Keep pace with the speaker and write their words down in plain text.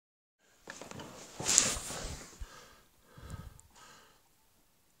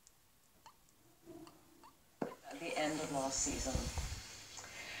last season.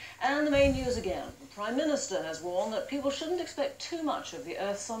 And the main news again. The Prime Minister has warned that people shouldn't expect too much of the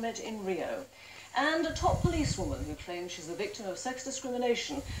Earth Summit in Rio. And a top policewoman who claims she's the victim of sex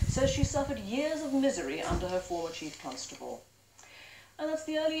discrimination says she suffered years of misery under her former chief constable. And that's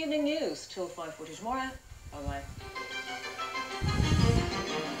the early evening news. Till 5:40 tomorrow. Bye-bye.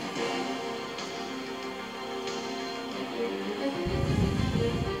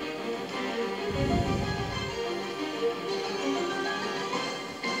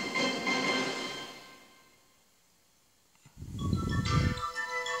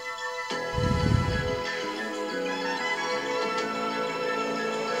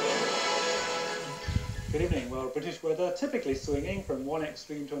 Good evening. Well, British weather typically swinging from one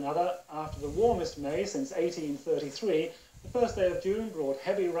extreme to another. After the warmest May since 1833, the first day of June brought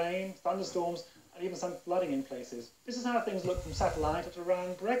heavy rain, thunderstorms, and even some flooding in places. This is how things look from satellite at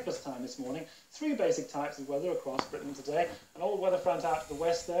around breakfast time this morning. Three basic types of weather across Britain today. An old weather front out to the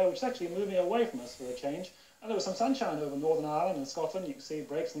west there, which is actually moving away from us for a change. And there was some sunshine over Northern Ireland and Scotland. You can see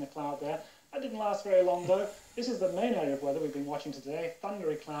breaks in the cloud there. That didn't last very long though. This is the main area of weather we've been watching today.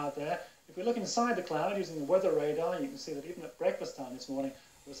 Thundery cloud there. If we look inside the cloud using the weather radar, you can see that even at breakfast time this morning,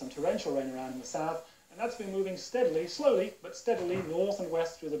 there was some torrential rain around in the south, and that's been moving steadily, slowly, but steadily north and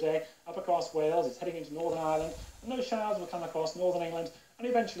west through the day, up across Wales. It's heading into Northern Ireland, and those showers will come across Northern England, and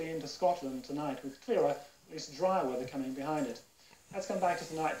eventually into Scotland tonight, with clearer, at least drier weather coming behind it. Let's come back to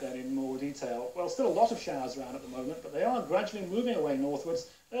tonight then in more detail. Well, still a lot of showers around at the moment, but they are gradually moving away northwards.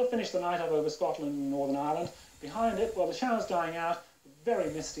 They'll finish the night up over Scotland and Northern Ireland. Behind it, well, the showers dying out,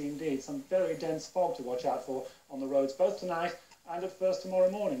 very misty indeed, some very dense fog to watch out for on the roads, both tonight and at first tomorrow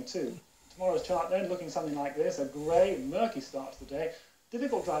morning too. Tomorrow's chart then looking something like this, a grey, murky start to the day.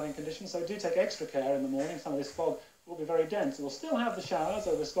 Difficult driving conditions, so do take extra care in the morning. Some of this fog will be very dense. We'll still have the showers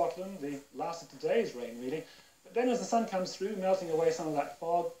over Scotland, the last of today's rain really. But then as the sun comes through, melting away some of that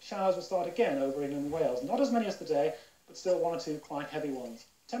fog, showers will start again over England and Wales. Not as many as today, but still one or two quite heavy ones.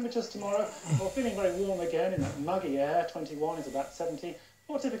 Temperatures tomorrow, well, feeling very warm again in that muggy air. 21 is about 70,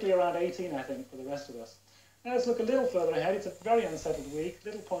 or typically around 18, I think, for the rest of us. Now let's look a little further ahead. It's a very unsettled week.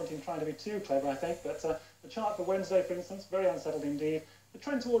 Little point in trying to be too clever, I think, but the chart for Wednesday, for instance, very unsettled indeed. The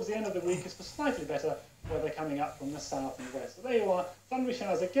trend towards the end of the week is for slightly better weather coming up from the south and west. So there you are, thundery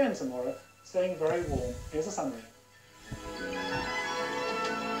showers again tomorrow, staying very warm. Here's a summary.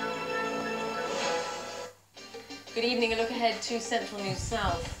 Good evening, a look ahead to Central News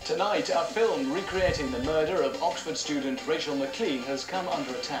South. Tonight, a film recreating the murder of Oxford student Rachel McLean has come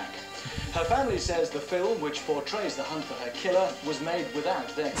under attack. Her family says the film, which portrays the hunt for her killer, was made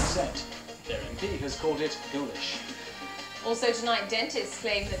without their consent. Their MP has called it ghoulish. Also tonight, dentists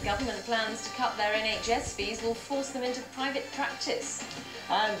claim that government plans to cut their NHS fees will force them into private practice.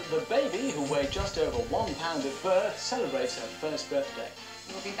 And the baby, who weighed just over £1 at birth, celebrates her first birthday.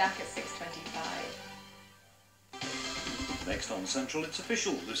 We'll be back at 6:25. Next on Central, it's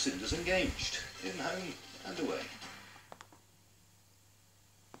official. Lucinda's engaged, in home and away.